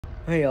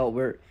Hey y'all,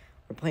 we're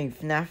playing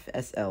FNAF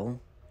SL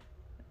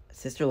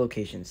sister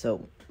location.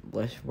 So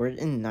we're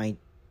in night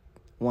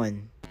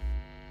 1.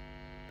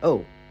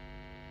 Oh,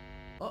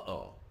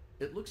 Uh-oh.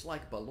 It looks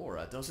like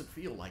Ballora doesn't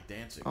feel like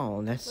dancing.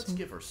 oh, that's Let's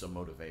give her some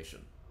motivation.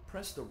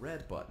 Press the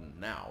red button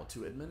now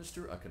to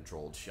administer a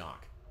controlled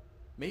shock.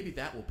 Maybe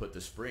that will put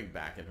the spring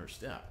back in her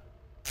step.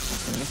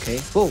 okay.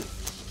 Whoa,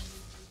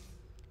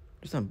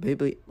 there's some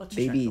Let's check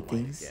baby the light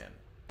things. again.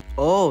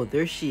 Oh,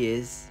 there she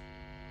is.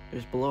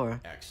 There's Ballora.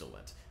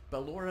 Excellent.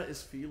 Ballora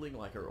is feeling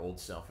like her old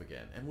self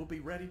again and will be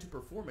ready to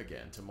perform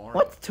again tomorrow.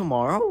 What,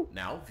 tomorrow?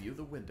 Now view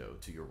the window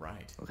to your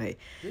right. Okay,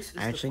 This is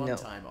I actually the know.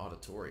 Funtime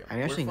Auditorium,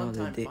 I actually where know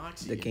Funtime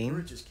Foxy the game.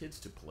 encourages kids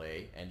to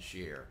play and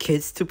share.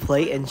 Kids to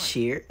play Shine a and light.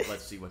 cheer.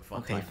 Let's see what Funtime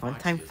Okay, Foxy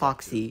Funtime is up to.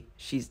 Foxy,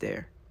 she's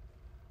there.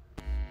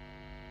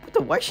 What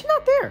the? Why is she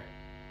not there?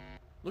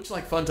 Looks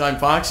like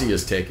Funtime Foxy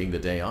is taking the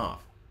day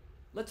off.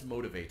 Let's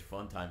motivate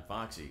Funtime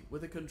Foxy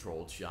with a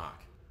controlled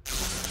shock.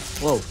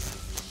 Whoa.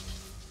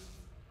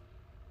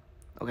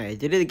 Okay, I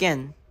did it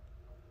again.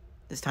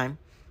 This time.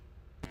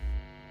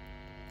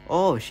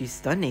 Oh, she's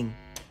stunning.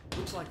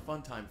 Looks like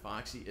Funtime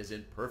Foxy is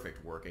in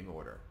perfect working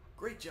order.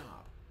 Great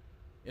job.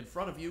 In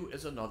front of you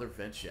is another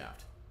vent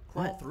shaft.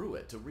 Crawl What? through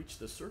it to reach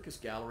the circus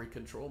gallery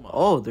control module.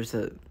 Oh, there's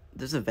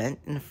a vent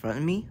in front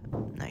of me.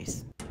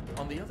 Nice.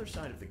 On the other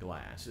side of the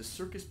glass is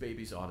Circus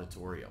Baby's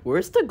auditorium.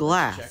 Where's the Let's check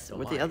glass? the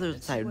Where's the light other and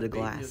see side of what the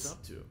Baby is glass?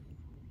 up to.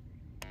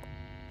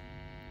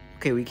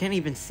 Okay, we can't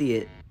even see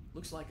it.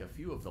 Looks like a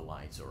few of the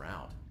lights are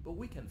out, but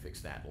we can fix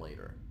that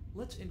later.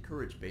 Let's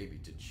encourage Baby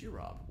to cheer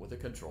up with a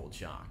controlled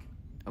shock.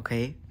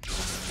 Okay.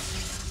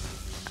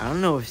 I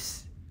don't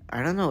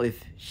know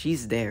if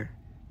she's there.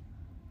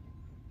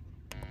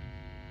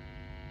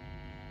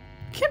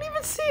 Can't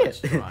even see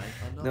Let's it. try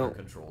another No,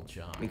 controlled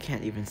shock. we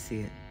can't even see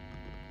it.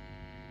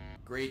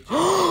 Great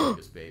job,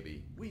 Circus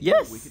Baby. We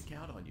Yes. knew we could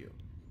count on you.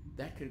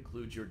 That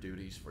concludes your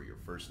duties for your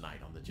first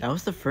night on the That job.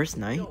 was the first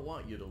We night? don't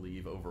want you to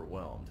leave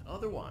overwhelmed.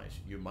 Otherwise,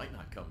 you might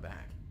not come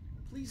back.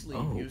 Please leave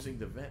Oh. using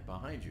the vent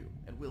behind you,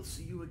 and we'll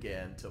see you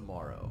again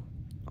tomorrow.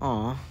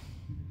 Aw.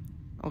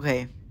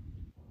 Okay.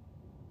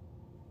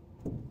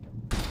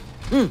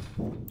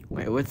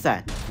 Wait, what's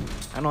that?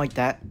 I don't like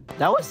that.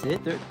 That was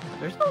it?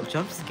 There's no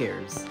jump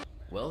scares.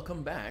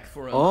 Welcome back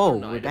for Oh,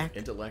 another we're night back. of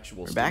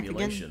intellectual We're back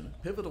again? stimulation,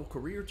 pivotal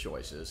career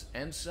choices,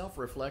 and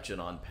self-reflection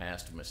on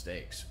past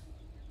mistakes.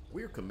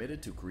 We're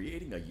committed to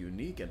creating a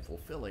unique and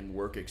fulfilling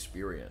work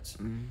experience.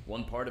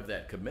 One part of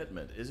that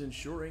commitment is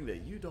ensuring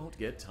that you don't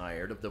get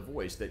tired of the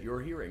voice that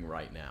you're hearing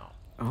right now.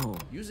 Oh.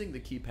 Using the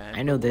keypad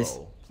I know below, this.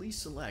 please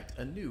select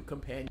a new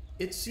companion.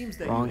 It seems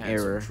that Wrong you had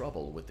error. some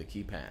trouble with the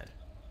keypad.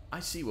 I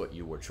see what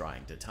you were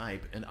trying to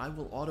type, and I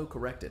will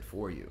auto-correct it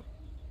for you.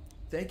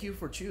 Thank you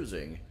for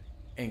choosing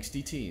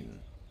Angsty Teen.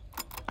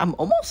 I'm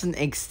almost an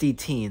angsty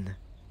teen.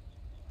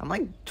 I'm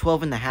like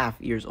 12 and a half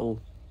years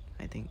old,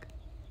 I think.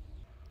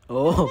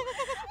 Oh,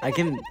 I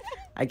can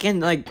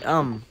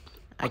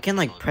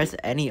press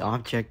any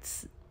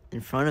objects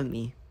in front of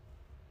me.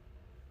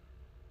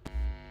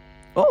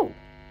 Oh,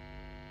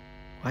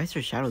 why is there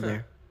a shadow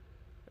there?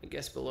 I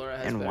guess Ballora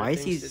has And better why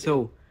is he things to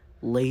so do.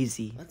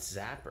 lazy? Let's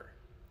zap her.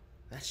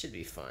 That should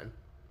be fun.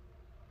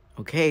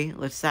 Okay,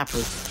 let's zap her.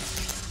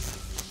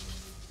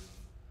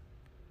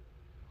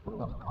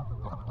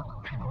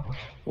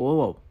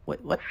 Whoa,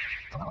 what?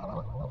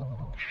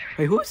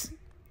 Wait, who's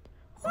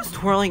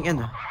twirling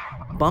and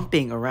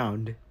bumping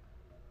around?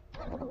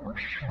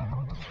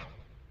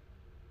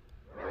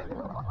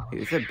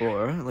 Wait, is that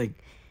Ballora? Like,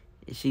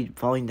 is she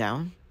falling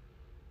down?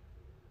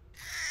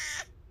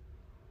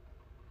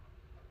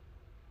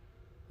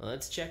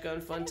 Let's check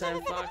on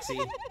Funtime Foxy.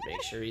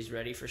 Make sure he's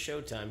ready for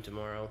showtime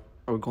tomorrow.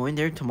 We're going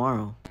there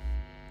tomorrow.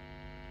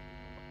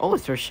 Oh,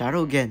 it's her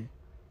shadow again.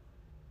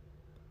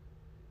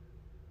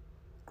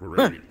 Great.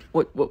 Huh.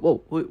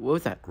 What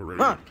was that? Great.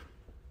 Huh.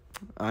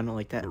 I don't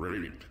like that.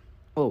 Great.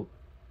 Oh,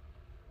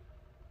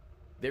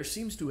 There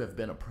seems to have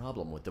been a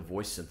problem with the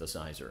voice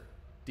synthesizer.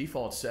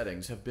 Default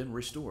settings have been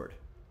restored.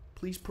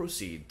 Please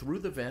proceed through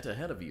the vent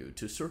ahead of you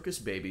to Circus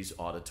Baby's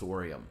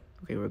auditorium.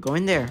 okay, we're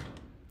going there.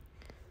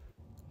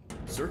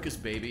 Circus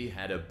Baby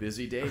had a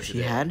busy day today.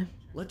 She had?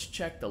 Let's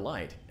check the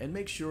light and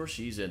make sure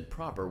she's in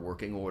proper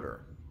working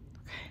order.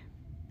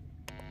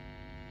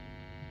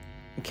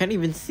 I can't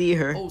even see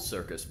her. Oh,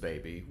 Circus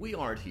Baby, we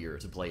aren't here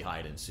to play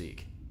hide and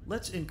seek.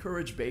 Let's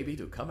encourage Baby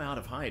to come out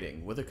of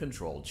hiding with a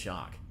controlled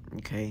shock.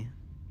 Okay.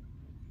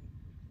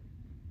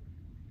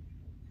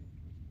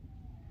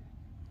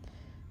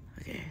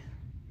 Okay.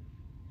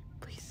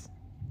 Please.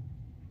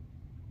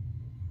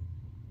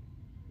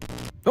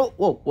 Oh,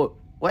 whoa,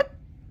 what?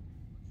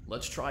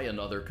 Let's try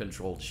another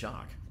controlled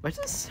shock. Why does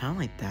it sound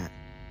like that?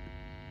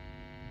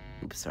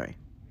 Oops, sorry.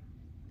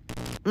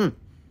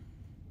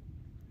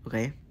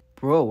 Okay.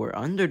 Bro, we're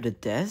under the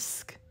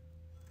desk?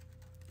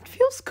 It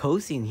feels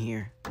cozy in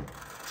here.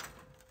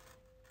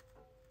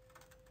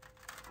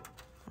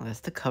 Oh,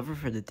 that's the cover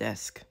for the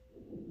desk.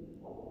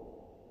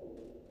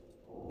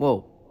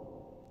 Whoa.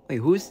 Wait,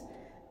 who's...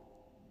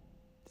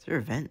 Is there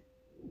a vent?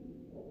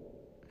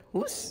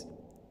 Who's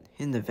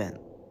in the vent?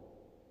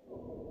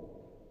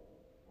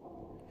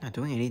 Not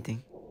doing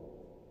anything.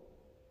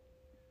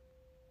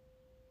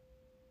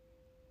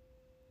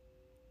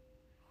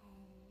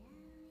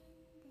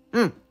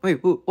 Wait,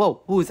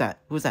 whoa, who's that?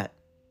 Who's that?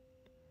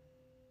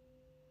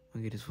 Oh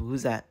my goodness,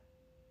 who's that?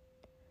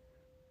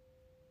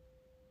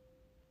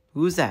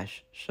 Who's that?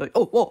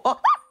 Oh, whoa, oh,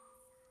 ah!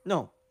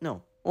 No,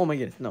 no. Oh my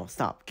goodness, no,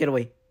 stop. Get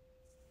away.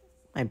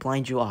 I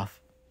blind you off.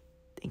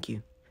 Thank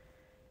you.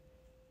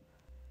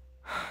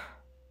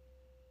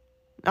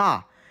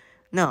 Ah,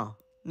 no,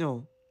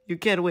 no. You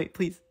get away,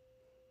 please.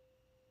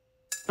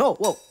 Oh,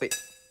 whoa, wait.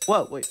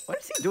 Whoa, wait, what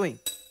is he doing?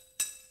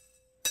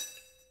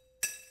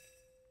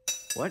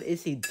 What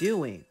is he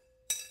doing?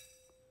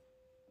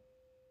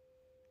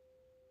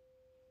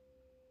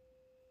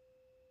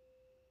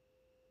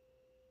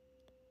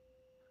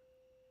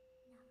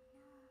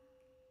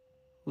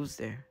 Who's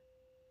there?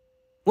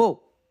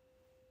 Whoa!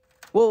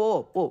 Whoa,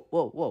 whoa, whoa,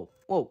 whoa, whoa,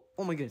 whoa.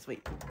 Oh my goodness,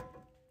 wait.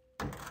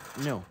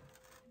 No.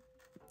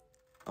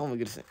 Oh my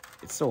goodness,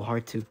 it's so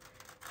hard to...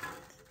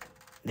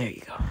 There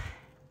you go.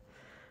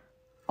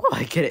 Oh,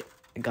 I get it.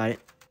 I got it.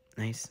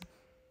 Nice.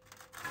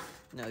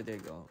 No, there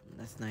you go.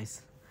 That's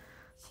nice.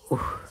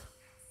 Whew.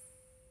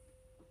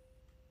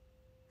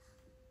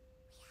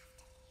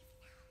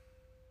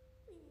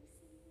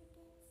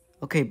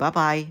 Okay,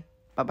 bye-bye.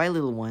 Bye-bye,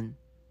 little one.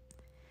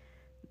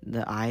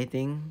 The eye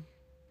thing.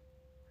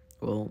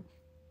 Well...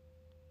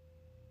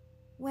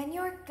 When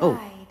your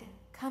guide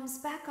comes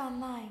back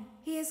online,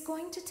 he is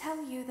going to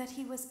tell you that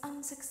he was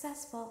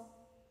unsuccessful,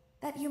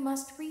 that you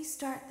must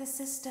restart the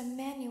system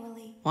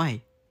manually.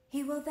 Why?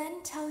 He will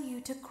then tell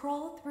you to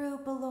crawl through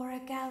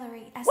Ballora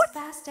Gallery as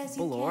fast as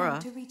you Ballora?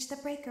 can to reach the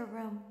breaker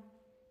room.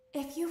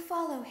 If you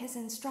follow his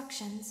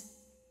instructions,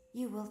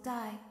 you will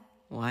die.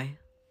 Why?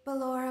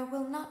 Ballora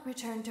will not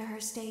return to her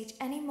stage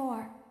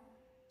anymore.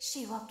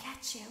 She will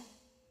catch you.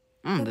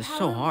 The That's power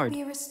so hard. will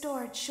be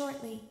restored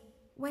shortly.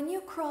 When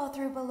you crawl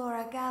through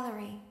Ballora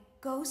Gallery,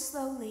 go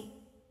slowly.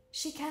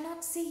 She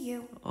cannot see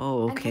you.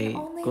 Oh, okay. And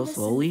can only Go listen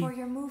slowly? for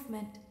your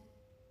movement.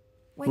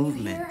 When you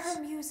hear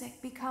her music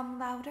become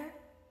louder,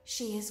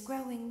 she is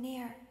growing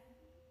near,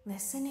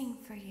 listening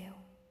for you.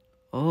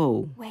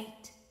 Oh.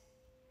 Wait,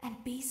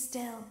 and be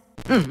still.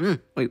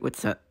 Wait,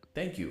 what's that?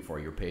 Thank you for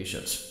your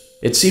patience.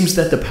 It seems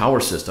that the power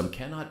system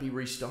cannot be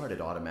restarted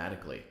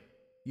automatically.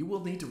 You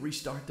will need to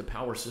restart the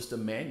power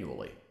system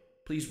manually.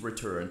 Please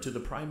return to the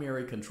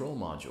primary control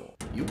module.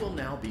 You will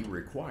now be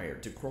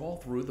required to crawl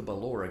through the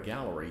Ballora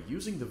Gallery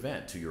using the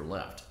vent to your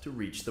left to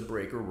reach the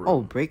breaker room. Oh,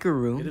 breaker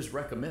room? It is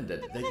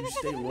recommended that you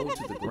stay low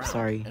to the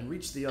ground and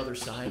reach the other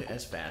side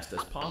as fast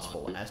as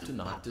possible as to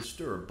not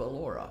disturb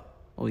Ballora.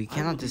 Oh, you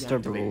cannot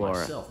disturb Ballora.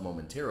 Myself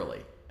momentarily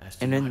as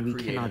to And then not we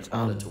create cannot, an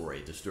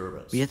auditory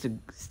disturbance. We have to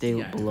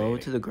stay below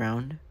to the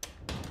ground.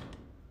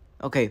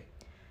 Okay.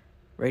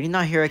 Ready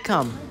now, here I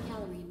come.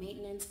 Gallery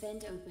maintenance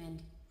vent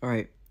opened.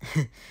 Alright.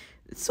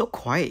 It's so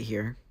quiet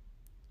here.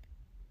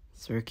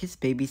 Circus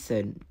Baby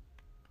said,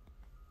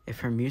 if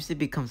her music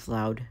becomes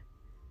loud,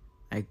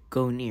 I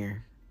go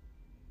near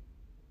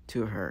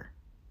to her.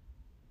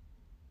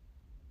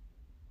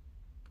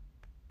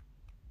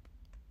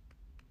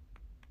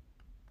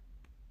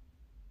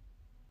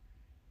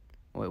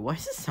 Wait, why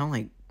does it sound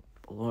like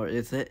Lord?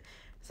 Is that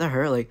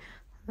her? Like,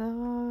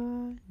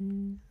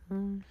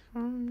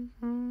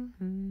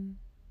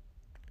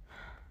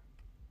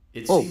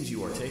 it seems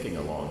you are taking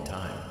a long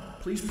time.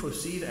 Please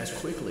proceed as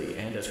quickly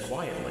and as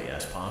quietly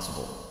as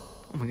possible.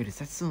 Oh my goodness,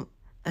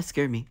 that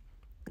scared me.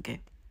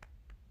 Okay.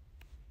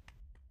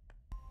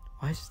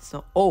 Why is it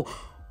so... Oh!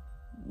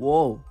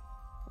 Whoa!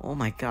 Oh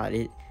my god,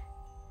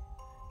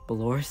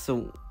 Ballora's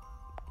so...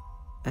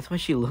 That's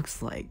what she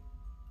looks like.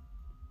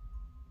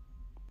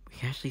 We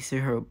can actually see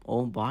her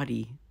own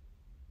body.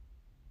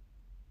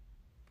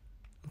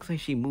 Looks like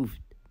she moved.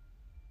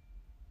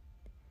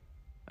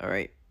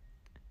 Alright.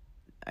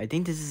 I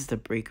think this is the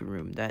breaker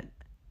room. That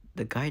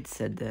the guide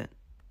said that.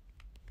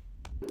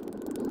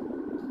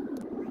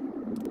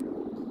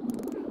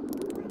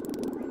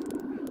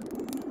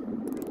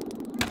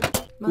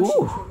 Motion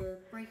Ooh. trigger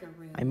breaker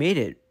room. I made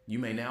it. You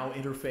may now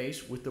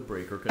interface with the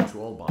breaker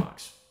control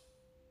box.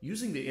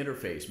 Using the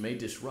interface may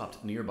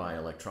disrupt nearby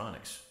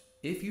electronics.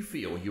 If you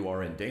feel you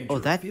are in danger,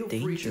 feel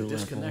free to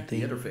disconnect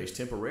the interface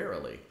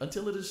temporarily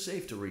until it is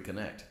safe to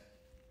reconnect.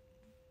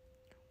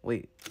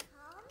 Wait.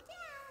 Calm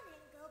down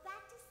and go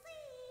back to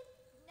sleep.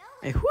 No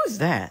Hey, who is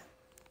that?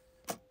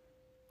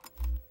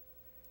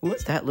 Who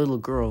is that little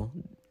girl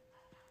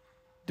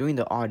doing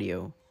the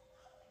audio?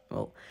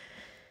 Well,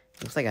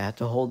 looks like I have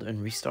to hold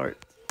and restart.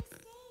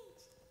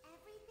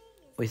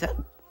 Wait, is that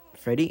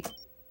Freddy?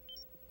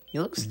 He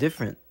looks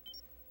different.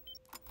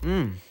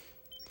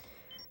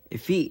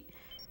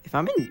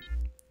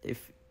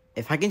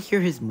 If I can hear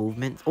his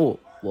movement. Oh,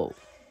 whoa.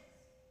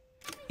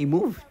 He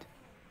moved.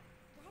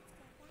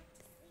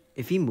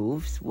 If he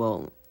moves,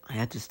 well, I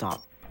had to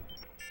stop.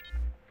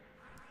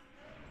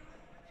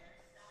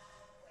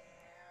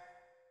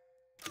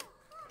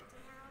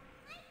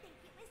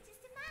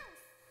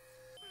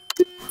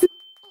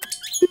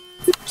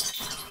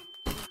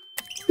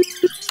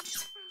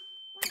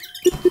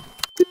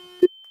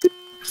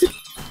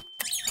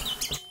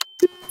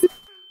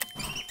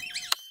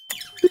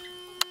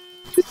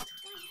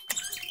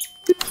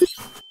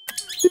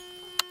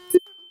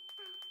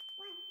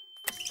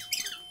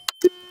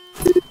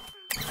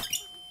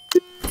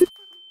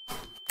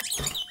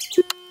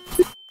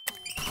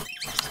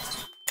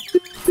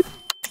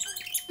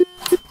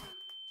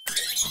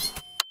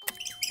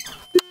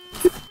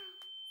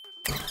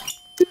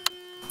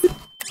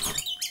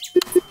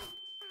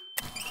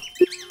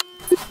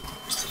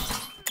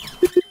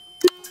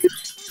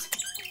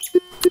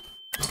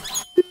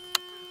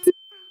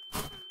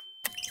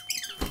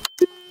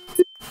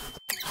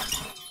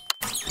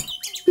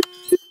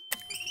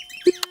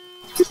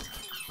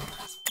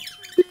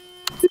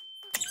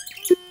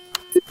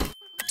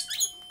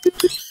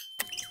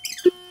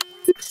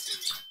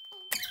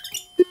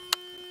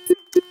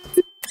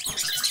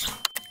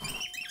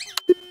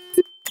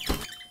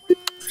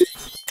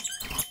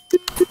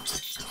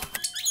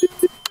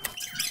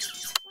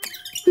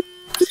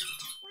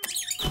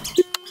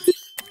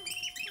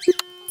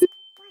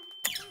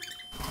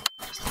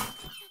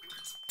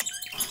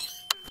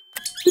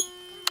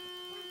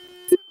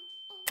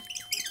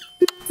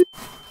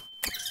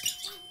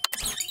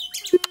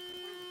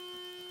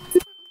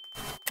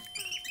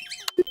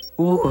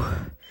 Ooh.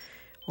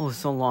 Oh,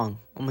 so long.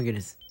 Oh my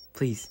goodness.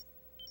 Please.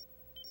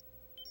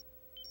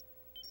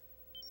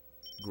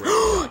 Great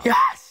job.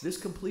 Yes! This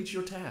completes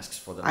your tasks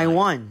for the I night.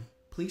 won.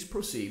 Please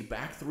proceed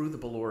back through the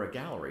Ballora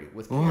Gallery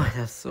with care. Oh,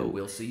 that's so... And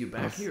we'll see you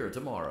back here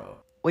tomorrow.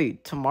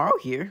 Wait, tomorrow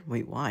here?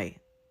 Wait, why?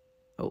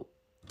 Oh.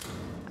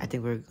 I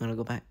think we're gonna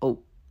go back. Oh.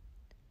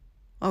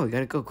 Oh, we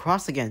gotta go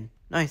across again.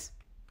 Nice.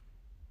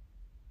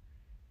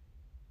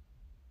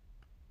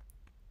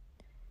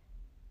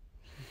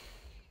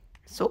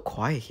 It's so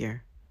quiet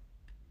here.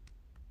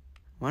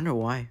 Wonder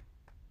why.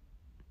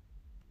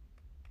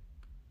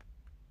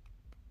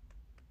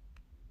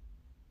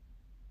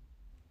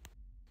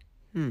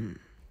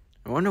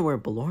 I wonder where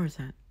Ballora's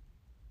at.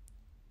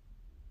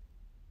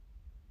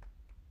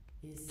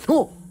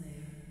 Oh!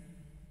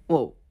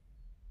 Whoa.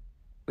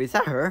 Wait, is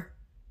that her?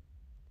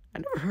 I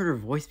never heard her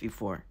voice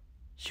before.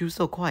 She was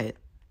so quiet.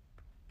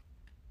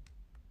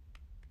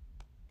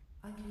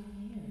 I can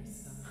hear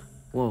someone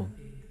Whoa.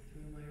 creeping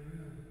through my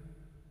room.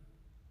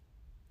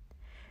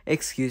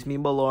 Excuse me,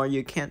 Ballora,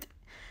 you can't...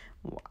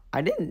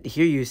 I didn't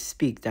hear you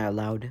speak that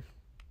loud.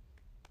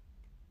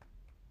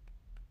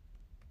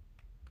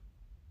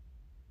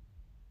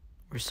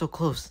 We're so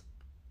close.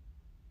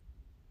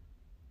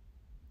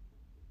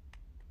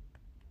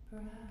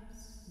 Perhaps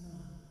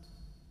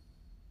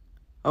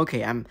not.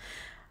 Okay, I'm...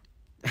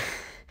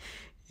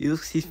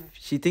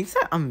 she thinks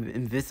that I'm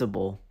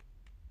invisible.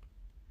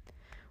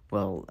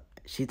 Well,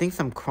 she thinks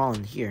I'm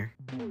crawling here.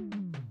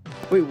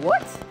 Wait,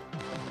 what?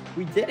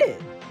 We did it!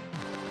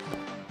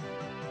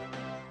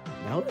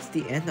 Now it's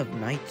the end of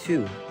night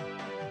 2.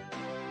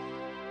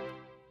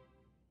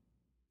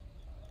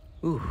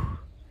 Ooh.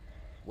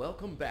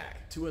 Welcome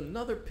back to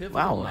another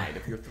pivotal Wow. night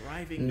of your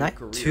thriving Night new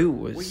career, 2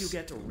 was where you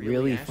get to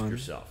really ask fun.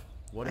 yourself,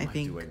 what am I I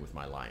think- doing with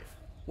my life?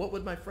 What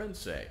would my friends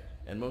say?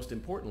 And most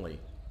importantly,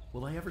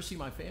 will I ever see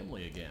my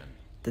family again?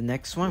 The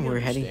next one, we're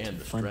heading to understand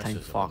the Funtime stresses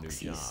of a new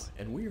Foxy's. job,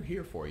 and we're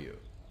here for you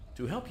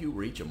to help you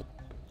reach a.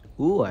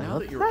 Ooh, I Now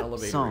love that your that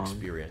elevator song.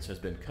 experience has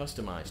been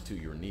customized to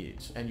your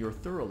needs and you're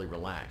thoroughly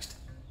relaxed,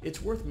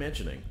 it's worth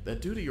mentioning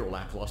that due to your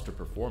lackluster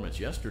performance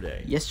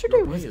yesterday, Yesterday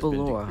your pay was has been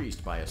below.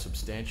 decreased by a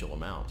substantial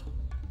amount.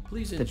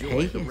 Please The enjoy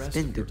pay the has rest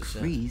been of your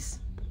descent. decreased.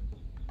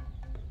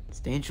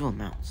 Substantial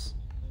amounts.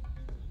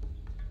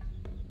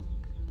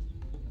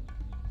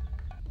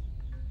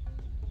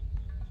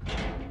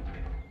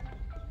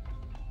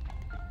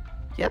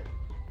 Yep.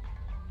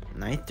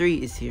 Night 3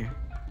 is here.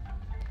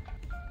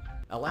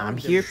 Allowing I'm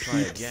them here, to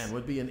try peeps. again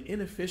would be an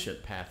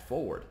inefficient path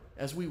forward,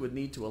 as we would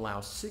need to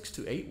allow 6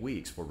 to 8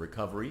 weeks for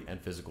recovery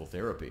and physical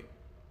therapy.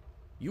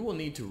 You will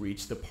need to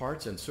reach the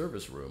parts and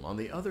service room on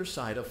the other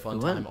side of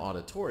Funtime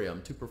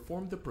Auditorium to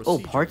perform the Oh,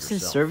 procedure parts and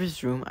yourself.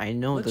 service room. I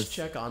know Let's this.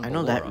 check on I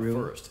know that Ballora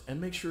room. first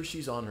and make sure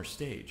she's on her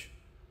stage.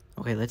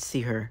 Okay, let's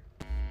see her.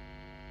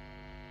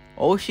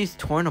 Oh, she's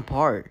torn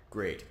apart.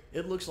 Great.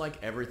 It looks like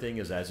everything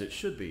is as it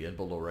should be in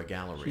Ballora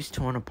Gallery. She's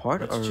torn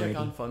apart Let's already. check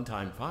on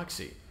Funtime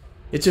Foxy.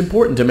 It's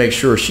important to make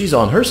sure she's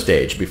on her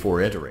stage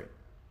before entering.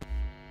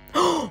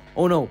 Oh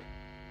no.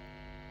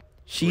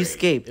 She Great.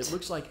 escaped. It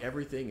looks like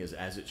everything is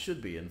as it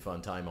should be in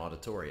Funtime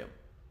Auditorium.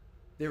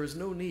 There is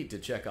no need to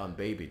check on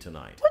Baby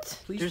tonight. What?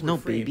 Please There's no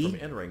refrain Baby? from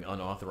entering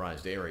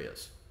unauthorized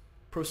areas.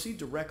 Proceed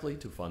directly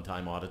to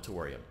Funtime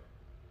Auditorium.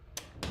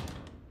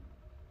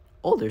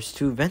 Oh, there's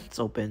 2 vents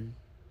open.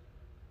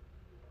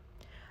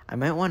 I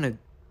might want to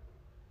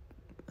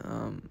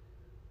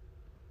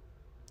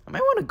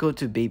go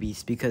to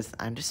Baby's because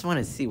I just want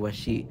to see what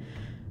she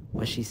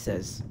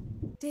says.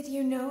 Did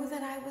you know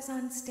that I was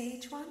on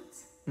stage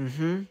once?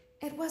 Mm-hmm.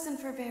 It wasn't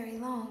for very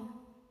long,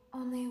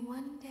 only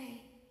one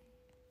day.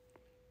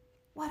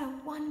 What a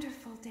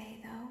wonderful day,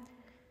 though.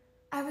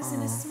 I was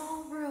in a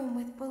small room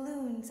with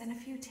balloons and a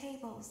few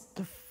tables.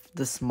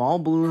 The small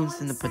balloons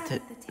one and the sat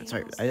potato. at the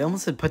Sorry, tables, I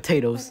almost said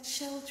potatoes. But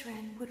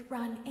children would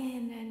run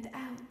in and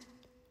out.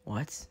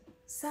 What?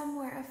 Some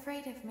were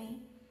afraid of me.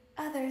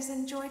 Others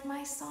enjoyed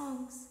my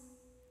songs.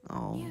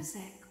 Oh.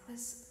 Music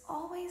was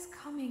always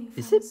coming from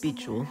Is it somewhere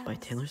Bejeweled by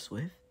else, Taylor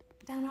Swift?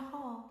 down a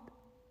hall.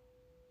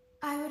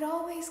 I would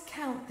always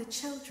count the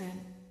children.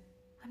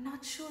 I'm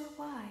not sure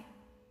why.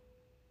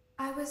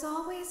 I was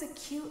always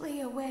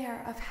acutely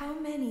aware of how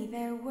many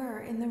there were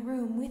in the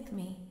room with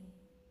me.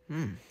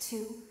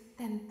 2,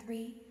 then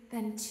 3,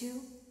 then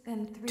 2,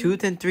 then 3. 2,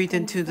 then 3,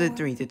 then 2, then 4,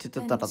 3. then 2,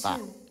 Blah, blah, then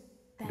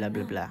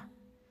blah. none.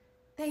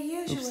 They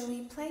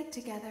usually played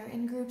together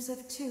in groups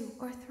of 2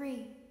 or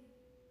 3.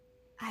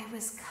 I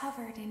was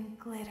covered in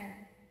glitter.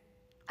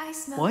 I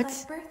smelled What?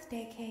 like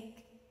birthday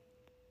cake.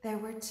 There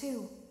were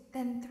 2,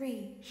 then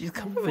 3. She's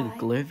then covered with 5,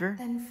 glitter?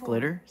 Then 4.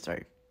 Glitter?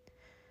 Sorry.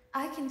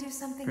 I can do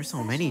something There's so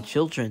special. many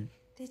children.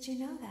 Did you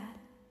know that?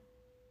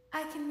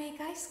 I can make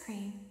ice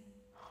cream.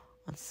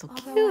 That's so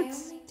Although cute. I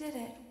only did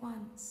it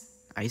once.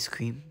 Ice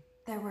cream?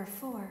 There were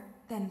 4,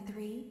 then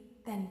 3,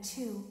 then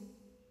 2,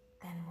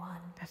 then 1.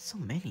 That's so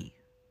many.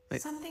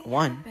 Wait, Something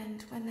 1.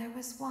 happened when there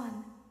was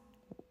 1.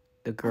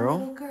 The A girl?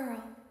 little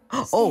girl.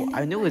 Oh, I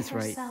standing knew by it's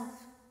right. herself.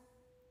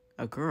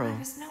 A I girl.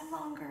 was no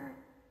longer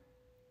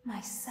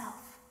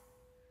myself,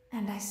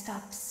 and I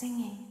stopped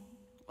singing.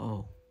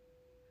 Oh.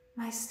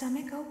 My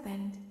stomach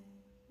opened.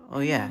 Oh,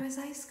 and yeah. There was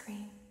ice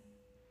cream.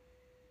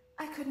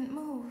 I couldn't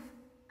move.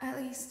 At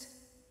least,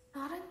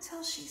 not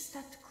until she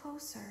stepped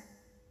closer.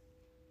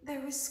 There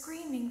was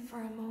screaming for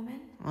a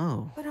moment.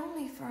 Oh. But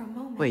only for a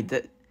moment.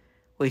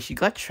 Wait, she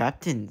got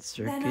trapped in Then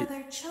circuit.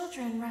 other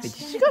children rushed Wait,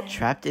 did in she got again,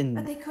 trapped in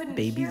but they couldn't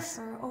baby's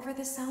hear her over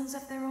the sounds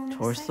of their own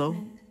torso?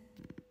 excitement.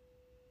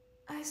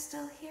 I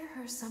still hear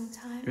her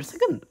sometimes. There's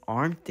like an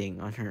arm thing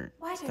on her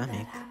Why did stomach.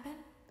 that happen?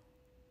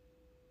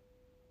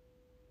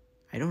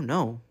 I don't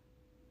know.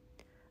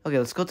 Okay,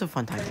 let's go to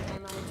Funtime.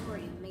 Funtime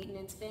Auditorium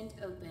maintenance vent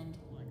opened.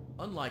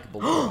 Unlike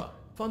Ballora,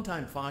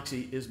 Funtime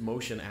Foxy is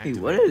motion Wait,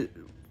 activated. what is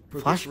For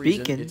Flash this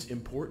reason, Beacon? it's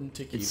important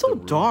to keep so the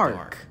room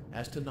dark.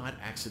 as to not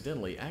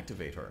accidentally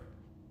activate her.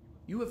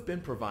 You have been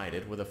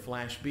provided with a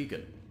flash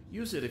beacon.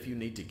 Use it if you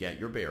need to get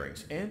your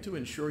bearings and to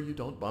ensure you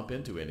don't bump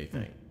into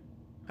anything.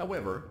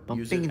 However,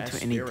 use it as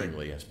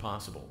sparingly as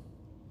possible.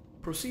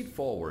 Proceed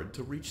forward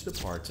to reach the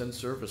parts and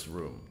service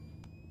room.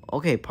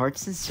 Okay,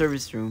 parts and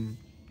service room.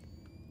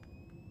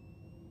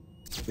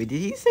 Wait, did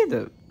he say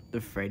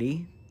the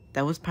Freddy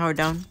that was powered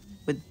down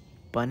with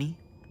Bunny?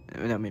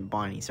 I mean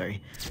Bonnie,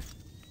 sorry.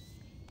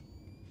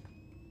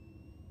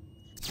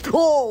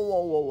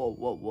 Oh,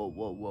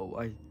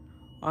 whoa.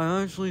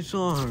 I actually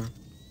saw her.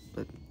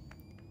 But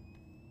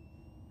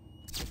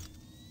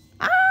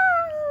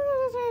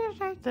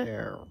right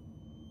there.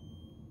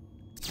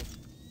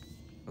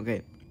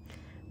 Okay.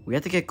 We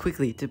have to get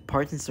quickly to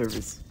parts and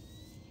service.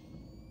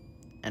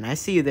 And I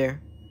see you there.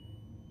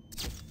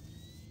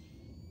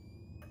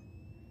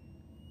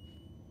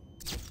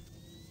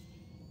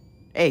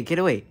 Hey, get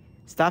away.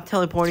 Stop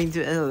teleporting to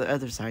the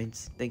other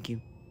sides. Thank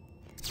you.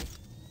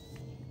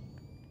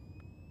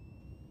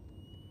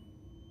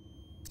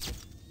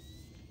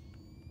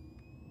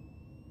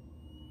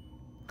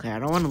 Okay, I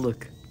don't want to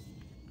look.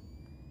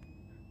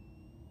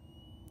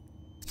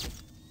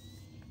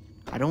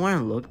 I don't want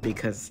to look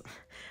because...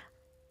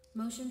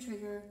 Motion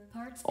trigger,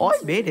 parts Oh, and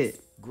I made service.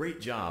 it. Great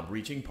job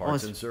reaching parts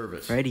it's and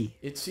service. Freddy.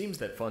 It seems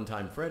that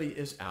Funtime Freddy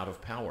is out of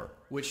power,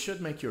 which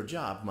should make your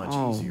job much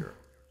Oh. easier.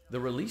 The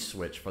release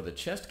switch for the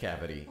chest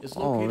cavity is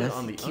Oh, located that's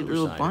on a the cute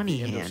little underside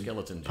bunny of the hand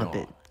endoskeleton jaw.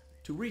 puppet.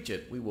 To reach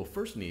it, we will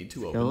first need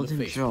to open Skeleton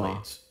the face jaw.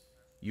 plates.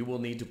 You will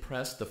need to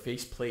press the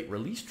faceplate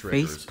release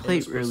triggers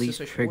Faceplate in a release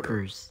specific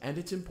triggers. order, and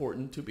it's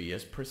important to be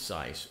as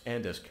precise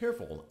and as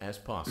careful as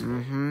possible.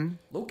 Mm-hmm.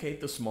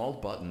 Locate the small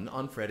button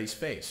on Freddy's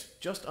face,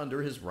 just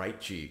under his right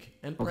cheek,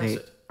 and press Okay,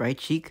 it. right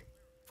cheek.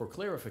 For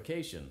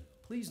clarification,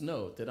 please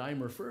note that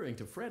I'm referring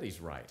to Freddy's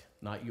right,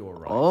 not your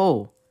right.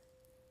 Oh.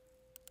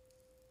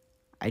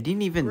 I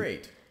didn't even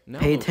Great. Now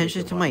pay locate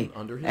attention the to my button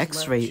under his left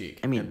X-ray. cheek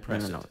I mean, and no,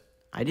 press no. it.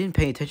 I didn't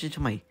pay attention to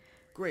my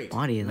Great.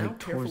 body, Now like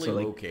carefully torso,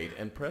 like locate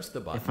and press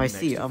the button if I next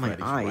see it to on my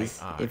Freddy's eyes,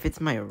 right eye. if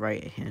it's my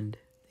right hand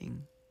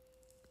thing.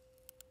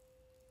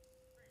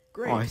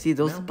 Great. Oh, I see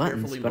those Now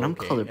buttons, carefully but I'm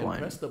locate and colorblind.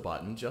 press the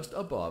button just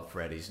above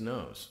Freddy's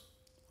nose.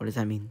 What does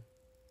that mean?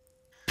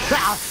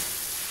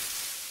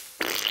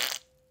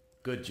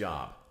 Good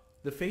job.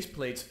 The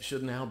faceplates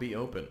should now be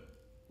open.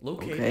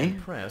 Locate Okay.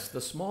 and press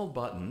the small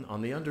button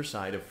on the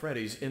underside of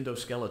Freddy's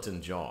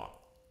endoskeleton jaw.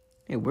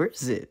 Hey, where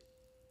is it?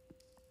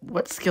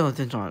 What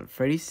skeleton's on?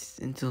 Freddy's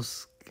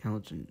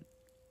endoskeleton.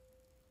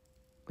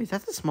 Wait,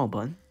 that's a small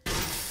button.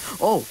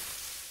 Oh,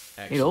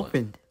 Excellent. it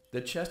opened.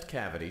 The chest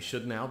cavity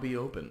should now be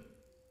open.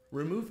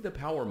 Remove the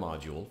power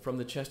module from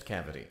the chest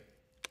cavity.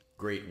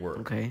 Great work.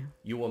 Okay.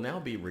 You will now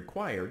be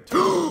required to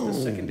remove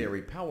the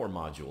secondary power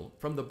module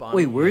from the bottom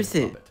Wait, where hand is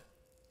it? puppet.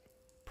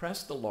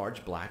 Press the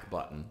large black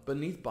button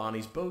beneath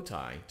Bonnie's bow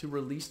tie to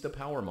release the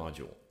power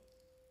module.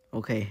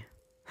 Okay.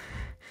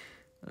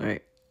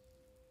 Alright.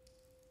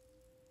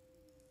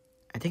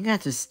 I think I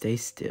have to stay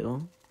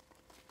still.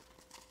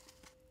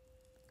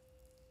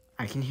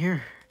 I can hear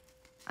her.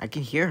 I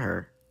can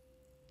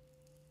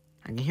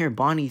hear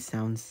Bonnie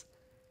sounds.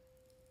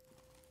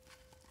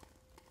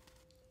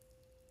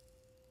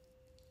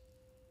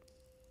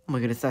 Oh my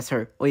goodness, that's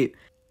her. Wait.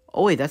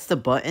 Oh wait, that's the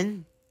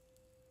button?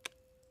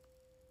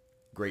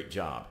 Great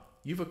job.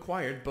 You've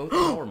acquired both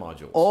power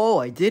modules. Oh,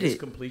 I did This it.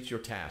 completes your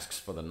tasks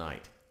for the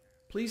night.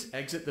 Please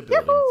exit the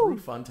building through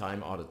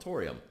Funtime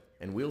Auditorium,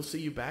 and we'll see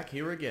you back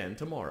here again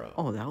tomorrow.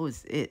 Oh, that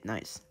was it.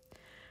 Nice.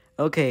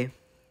 Okay.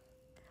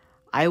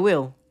 I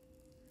will.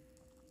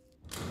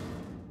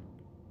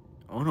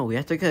 Oh no, we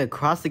have to get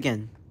across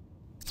again.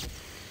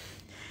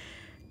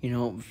 You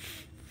know,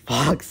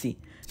 Foxy.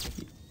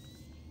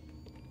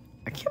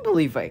 I can't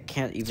believe I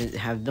can't even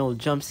have no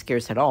jump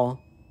scares at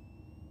all.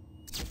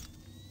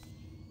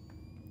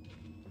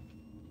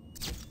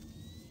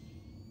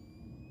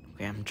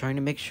 Okay, I'm trying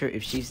to make sure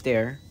if she's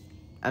there,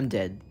 I'm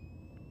dead.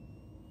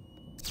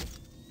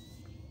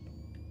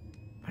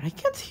 But I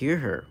can't hear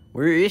her.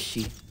 Where is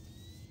she?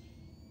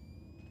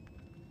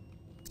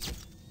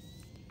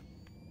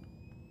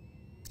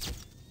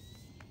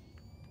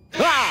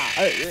 Ah!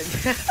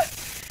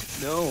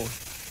 No.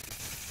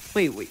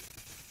 Wait.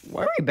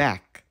 Why are we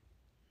back?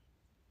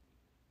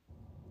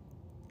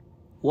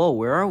 Whoa,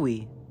 where are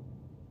we?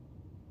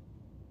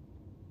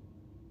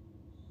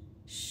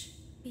 Shh,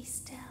 be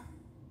still.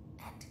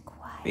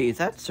 Wait, is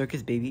that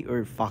Circus Baby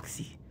or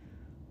Foxy?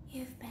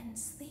 You've been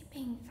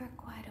sleeping for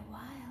quite a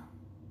while.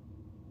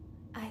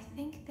 I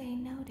think they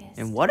noticed.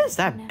 And what is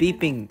that you never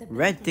beeping left the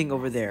red building thing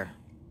over last there? night.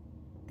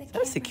 The Is that a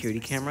cameras security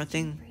were camera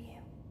searching thing? for you,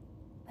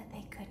 but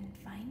they couldn't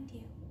find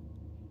you.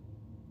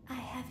 I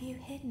have you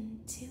hidden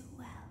too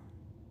well.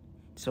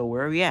 So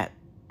where are we at?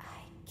 I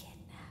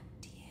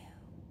kidnapped you.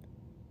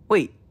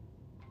 Wait,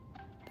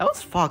 that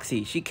was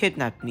Foxy. She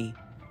kidnapped me.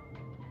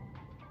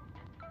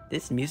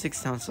 This music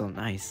sounds so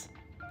nice.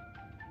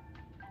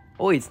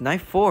 Oh, it's night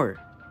 4.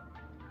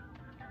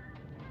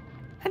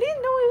 I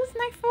didn't know it was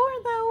night 4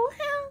 though.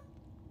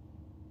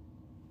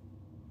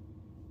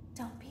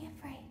 Don't be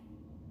afraid.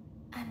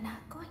 I'm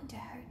not going to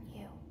hurt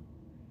you.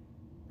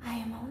 I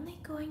am only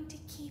going to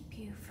keep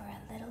you for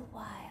a little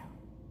while.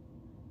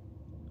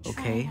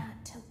 Okay. Try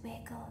not to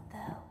wiggle,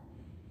 though.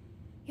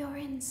 You're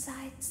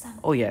inside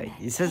something. Oh yeah,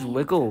 that it says came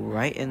wiggle from my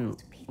right and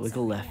old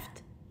wiggle pizzeria.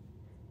 left.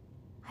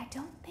 I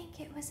don't think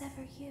it was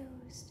ever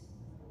used.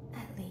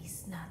 At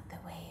least not the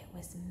way it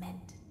was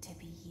meant to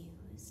be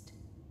used.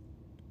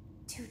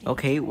 Too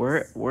Okay,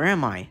 dangerous. where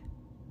am I?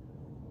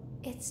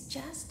 It's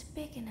just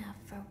big enough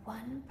for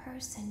one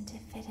person to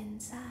fit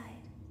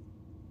inside,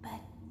 but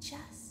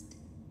just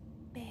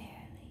barely.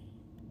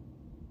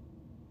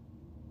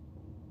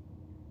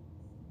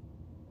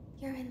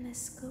 You're in the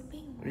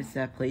scooping room. What is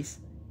that place?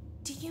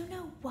 Do you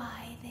know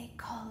why they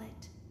call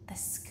it the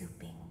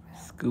scooping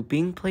room?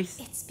 Scooping place?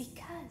 It's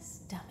because,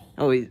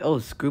 dummy. Oh,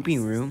 scooping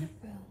this room. is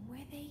the room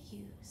where they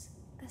use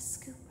the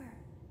scooper.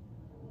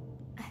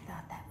 I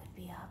thought that would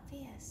be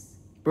obvious.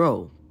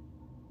 Bro,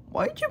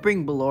 why'd you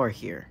bring Ballora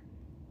here?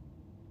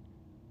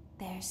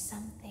 There's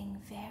something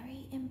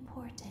very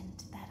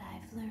important that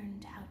I've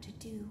learned how to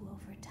do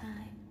over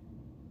time.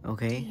 Do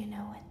Okay. you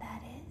know what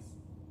that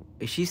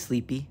is? Is she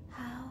sleepy?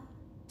 How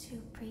to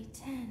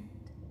pretend.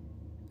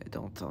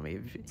 Don't tell me. Do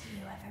you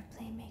ever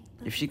play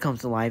make-believe? If she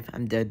comes alive,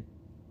 I'm dead.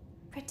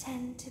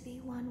 Pretend to be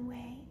one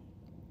way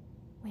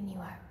when you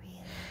are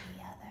really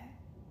the other.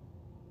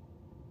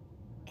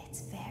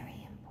 It's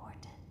very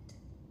important.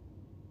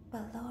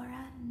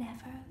 Ballora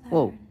never learns.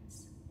 Whoa.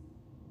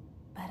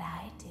 But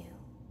I do.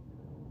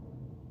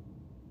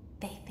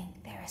 They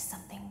think there is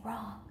something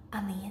wrong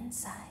on the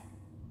inside.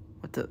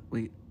 What the?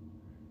 Wait.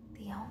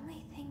 The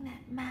only thing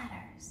that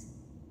matters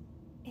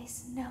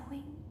is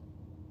knowing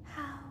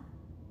how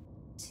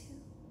to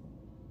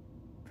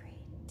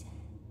pretend.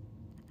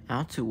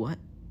 How to what?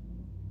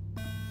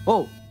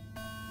 Whoa!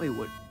 Wait,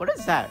 what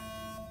is that?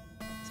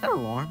 Is that an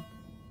alarm?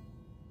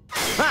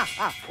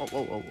 Ah!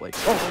 Whoa, wait.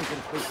 Oh,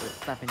 my goodness, wait,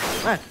 stop it.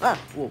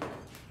 Whoa.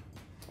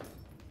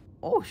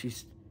 Oh,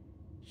 she's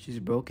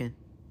broken.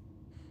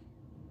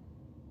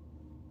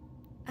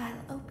 I'll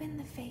open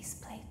the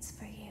faceplates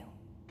for you.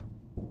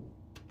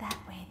 That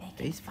way they can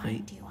Faceplate?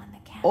 find you on the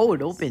cameras. Oh,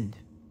 it opened.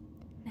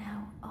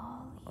 Now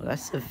all Oh, you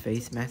that's the have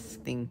face to mask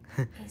do thing.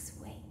 is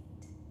wait.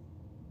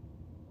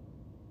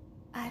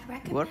 I'd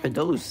recommend What are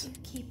those? that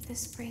you keep the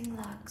spring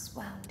locks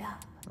wound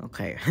up.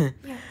 Okay. Your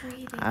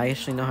breathing I and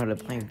actually know how to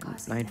heartbeat play are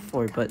causing Night them to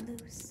 4, come but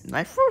loose.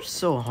 Night 4 is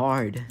so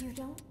hard. You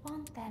don't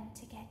want them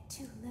to get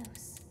too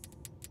loose.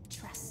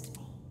 Trust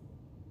me.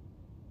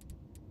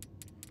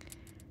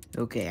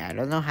 Okay, I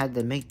don't know how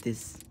to make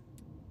this.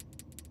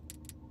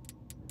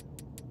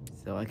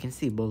 So I can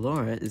see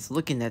Ballora is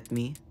looking at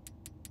me.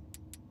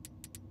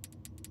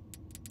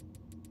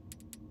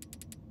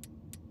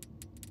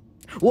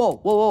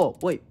 Whoa,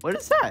 wait, what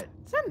is that?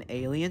 Is that an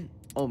alien?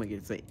 Oh my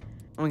goodness, wait.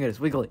 Oh my goodness,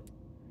 wiggle it.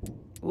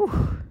 Ooh.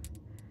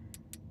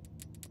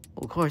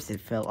 Of course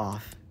it fell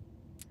off.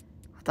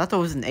 I thought that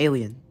was an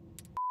alien.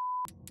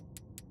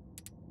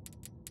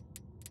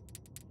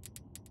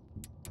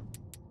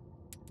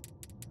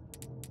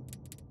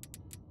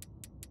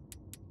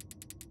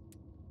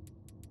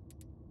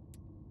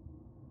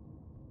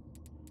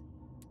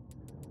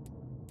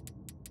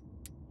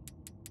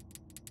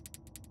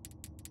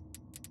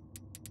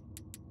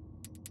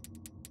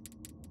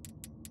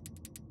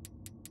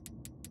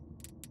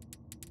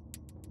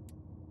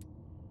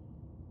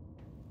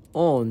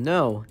 Oh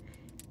no.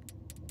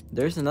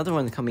 There's another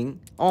one coming.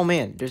 Oh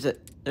man, there's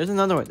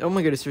another one. Oh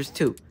my goodness, there's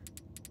 2.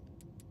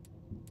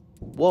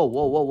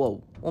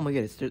 Whoa. Oh my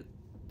goodness, there's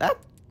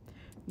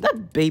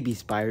that baby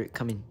spider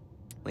coming.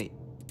 Wait,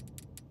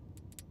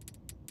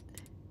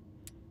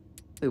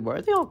 why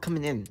are they all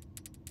coming in?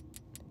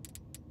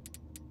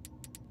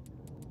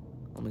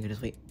 Oh my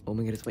goodness, wait. Oh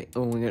my goodness, wait.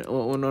 Oh my god.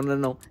 Oh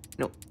no.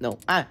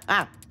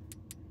 Ah.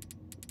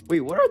 Wait,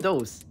 what are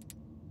those?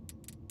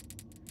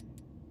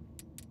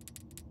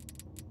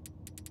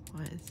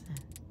 What is that?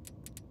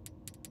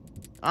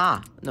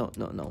 Ah, no.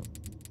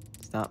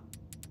 Stop.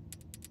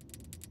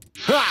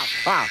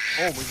 Ah!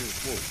 Oh my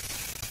goodness,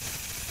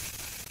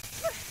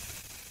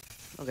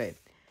 whoa. Okay.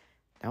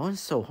 That one's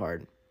so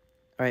hard.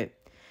 Alright.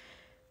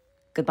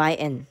 Goodbye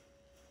and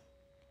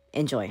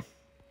enjoy.